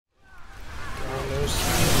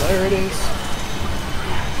it is.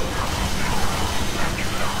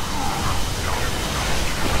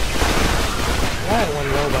 I had one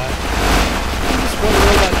robot. Just one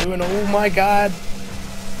robot doing. Oh my god!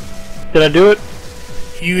 Did I do it?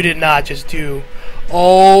 You did not just do.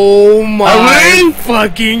 Oh my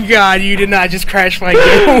fucking god! You did not just crash my game.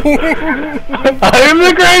 I am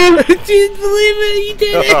the greatest. Did believe it? You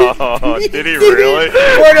did it. Oh, did he really?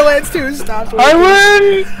 Borderlands 2 stopped working. I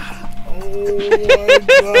win. Oh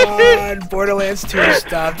my god! Borderlands 2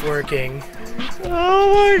 stopped working.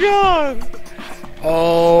 Oh my god!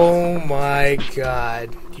 Oh my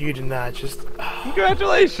god! You did not just.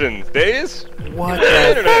 Congratulations, Days! What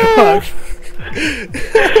the fuck?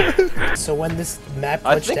 So when this map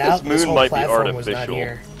I glitched think out, this this moon whole might be platform was not artificial.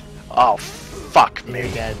 here. Oh, fuck You're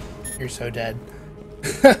me. dead. You're so dead.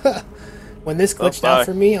 When this glitched bye. out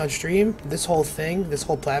for me on stream, this whole thing, this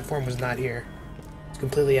whole platform was not here. It's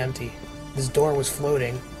completely empty. This door was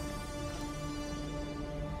floating.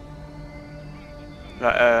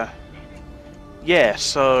 Yeah,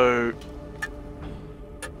 so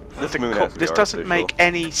This moon has to be this doesn't artificial. make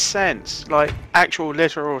any sense, like actual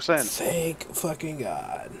literal sense. Thank fucking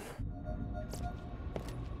god.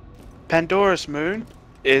 Pandora's moon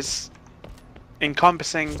is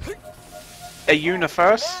encompassing a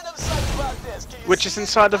universe, which is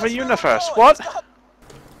inside of a universe. What?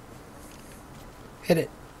 Hit it.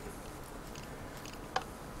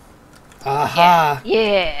 Aha!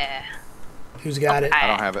 Yeah. Who's got it? I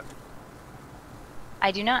don't have it.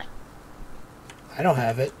 I do not. I don't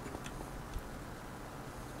have it.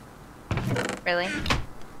 Really?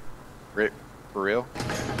 For real?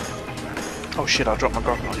 Oh shit! I dropped my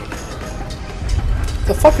grog on.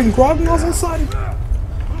 The fucking grog nozzle, son!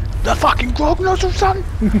 The fucking grog nozzle, son!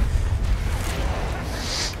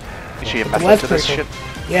 Is she a method left to this critical.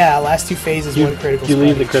 shit? Yeah, last two phases, one critical You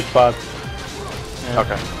leave the spot crit spots.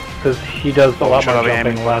 Okay. Because he does a lot should more I be jumping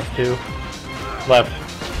aiming the last two. Left.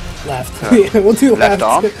 each. Left. We'll do Left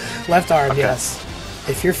arm? Left arm, Okay. yes.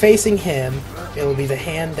 If you're facing him, it'll be the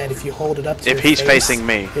hand that if you hold it up to If your he's face, facing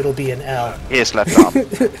me, it'll be an L. his left arm.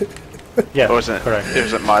 Yes, Or is it? correct.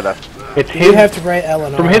 It was my left. It's You his, have to write L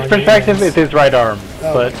and R from his on your perspective, hands. it's his right arm.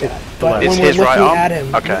 Oh but my it's God. the But left. It's when his we're right looking arm? at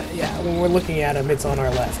him, Okay. yeah, when we're looking at him, it's on our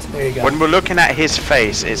left. There you go. When we're looking at his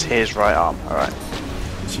face, it's his right arm. All right.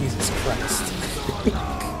 Jesus Christ.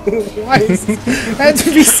 Why is that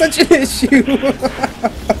to be such an issue?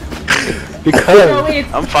 Because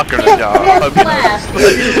it's I'm fucking with y'all. left.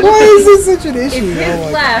 Why is this such an issue? It's Oh his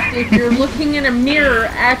my left if you're looking in a mirror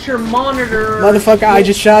at your monitor. Motherfucker, I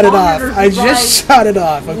just shot it off. Monitor's I just shot it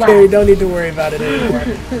off. Okay, we left. don't need to worry about it anymore.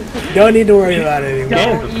 Don't need to worry about it anymore.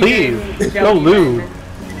 Don't Kansas, please. even- No don't lube. even.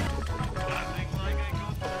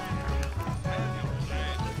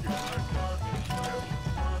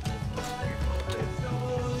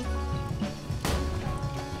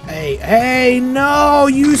 Hey, hey, no,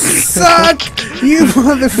 you suck! You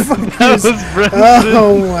motherfuckers! that was Brendan.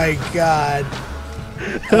 Oh my god.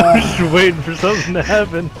 I was just waiting for something to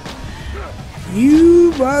happen.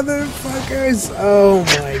 You motherfuckers! Oh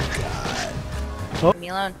my god. Leave me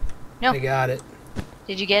alone. I got it.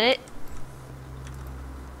 Did you get it?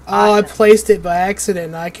 Oh, I placed it by accident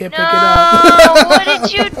and I can't pick it No! up. What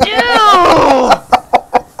did you do?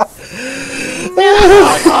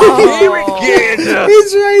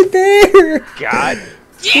 It's right there! God.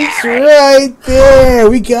 It's right there!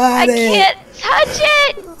 We got I it! can't touch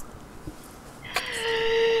it!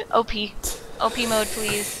 OP. OP mode,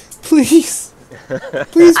 please. Please!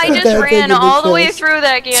 Please I put just that thing ran in all the way chest. through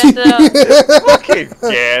that, Ganza. Fucking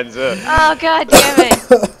Ganza. Oh, god damn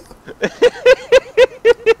it.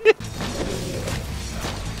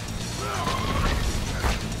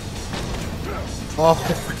 Oh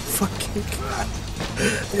my fucking god.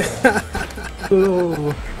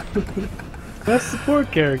 Oh. Best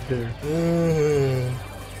support character. Mm.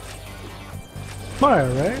 Smile,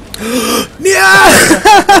 right? Yeah!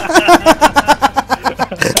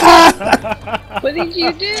 What did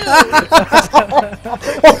you do?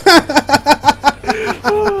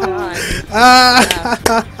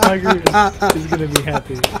 Margaret is gonna be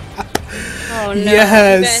happy. Oh no!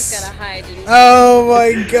 Yes. You guys gotta hide. Oh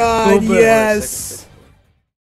my god, Little bit. yes!